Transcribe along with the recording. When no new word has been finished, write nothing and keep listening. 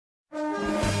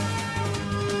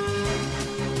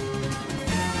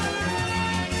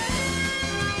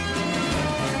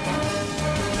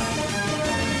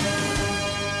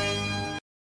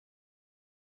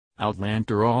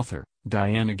Outlander author,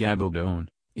 Diana Gabaldon,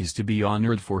 is to be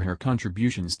honored for her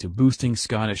contributions to boosting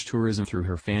Scottish tourism through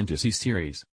her fantasy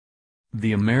series.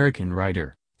 The American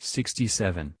writer,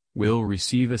 67, will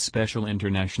receive a special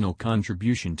international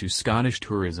contribution to Scottish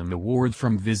tourism award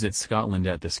from Visit Scotland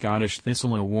at the Scottish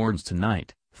Thistle Awards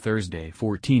tonight, Thursday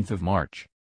 14th of March.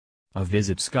 A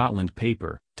Visit Scotland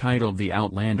paper, titled The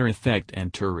Outlander Effect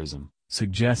and Tourism,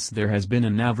 suggests there has been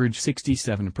an average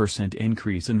 67%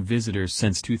 increase in visitors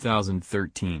since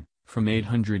 2013, from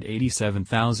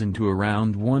 887,000 to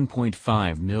around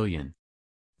 1.5 million.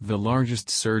 The largest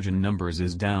surge in numbers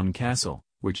is Down Castle,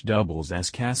 which doubles as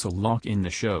Castle Lock in the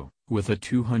show, with a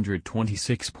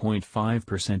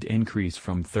 226.5% increase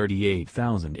from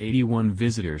 38,081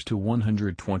 visitors to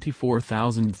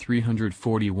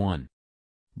 124,341.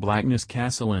 Blackness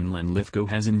Castle in Linlithgow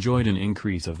has enjoyed an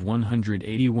increase of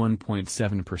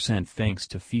 181.7% thanks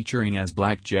to featuring as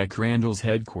Black Jack Randall's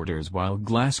headquarters, while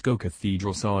Glasgow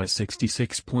Cathedral saw a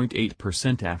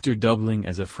 66.8% after doubling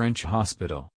as a French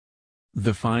hospital.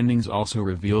 The findings also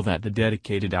reveal that the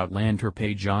dedicated Outlander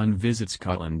page on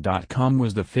visitscotland.com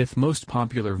was the fifth most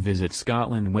popular Visit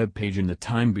Scotland webpage in the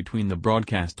time between the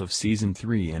broadcast of Season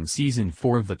 3 and Season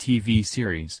 4 of the TV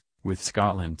series, with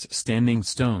Scotland's standing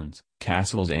stones,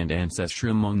 castles and ancestry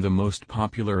among the most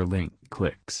popular link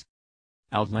clicks.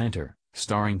 Outlander,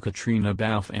 starring Katrina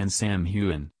Balfe and Sam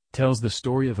Heughan, tells the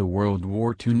story of a World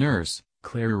War II nurse,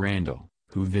 Claire Randall,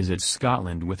 who visits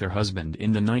Scotland with her husband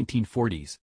in the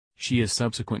 1940s. She is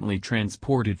subsequently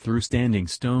transported through standing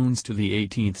stones to the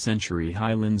 18th-century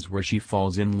Highlands, where she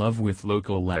falls in love with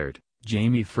local laird,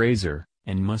 Jamie Fraser,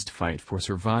 and must fight for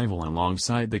survival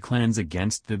alongside the clans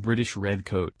against the British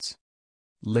Redcoats.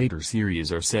 Later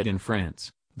series are set in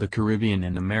France, the Caribbean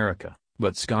and America,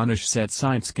 but Scottish set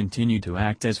sites continue to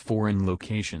act as foreign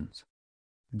locations.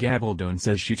 Gabaldon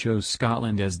says she chose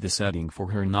Scotland as the setting for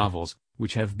her novels,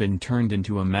 which have been turned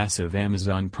into a massive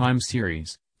Amazon Prime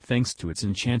series, thanks to its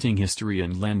enchanting history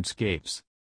and landscapes.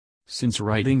 Since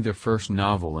writing their first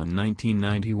novel in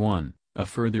 1991, a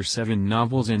further 7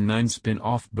 novels and 9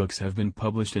 spin-off books have been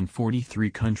published in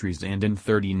 43 countries and in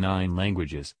 39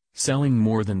 languages, selling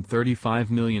more than 35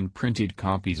 million printed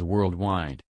copies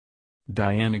worldwide.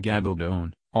 Diana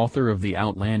Gabaldon, author of the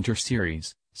Outlander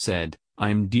series, said,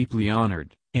 "I'm deeply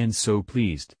honored, and so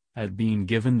pleased, at being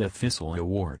given the Thistle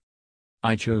Award.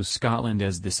 I chose Scotland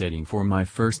as the setting for my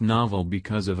first novel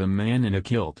because of a man in a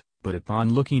kilt, but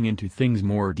upon looking into things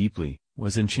more deeply,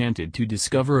 was enchanted to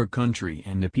discover a country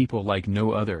and a people like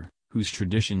no other, whose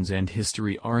traditions and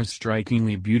history are as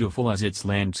strikingly beautiful as its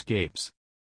landscapes."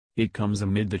 It comes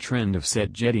amid the trend of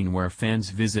set jetting, where fans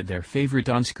visit their favorite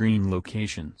on-screen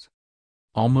locations.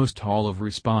 Almost all of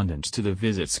respondents to the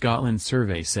Visit Scotland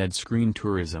survey said screen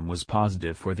tourism was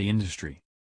positive for the industry.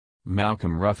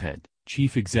 Malcolm Roughhead,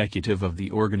 chief executive of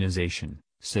the organization,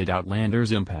 said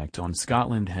Outlander's impact on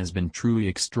Scotland has been truly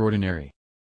extraordinary.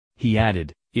 He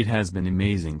added, "It has been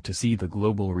amazing to see the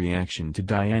global reaction to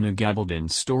Diana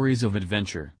Gabaldon's stories of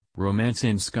adventure, romance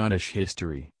and Scottish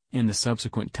history, and the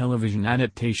subsequent television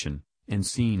adaptation, and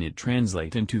seeing it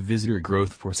translate into visitor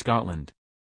growth for Scotland."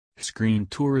 Screen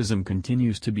tourism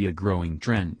continues to be a growing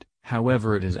trend,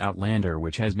 however it is Outlander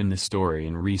which has been the story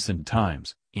in recent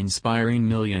times, inspiring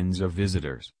millions of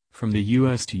visitors, from the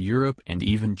US to Europe and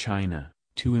even China,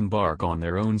 to embark on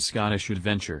their own Scottish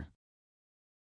adventure.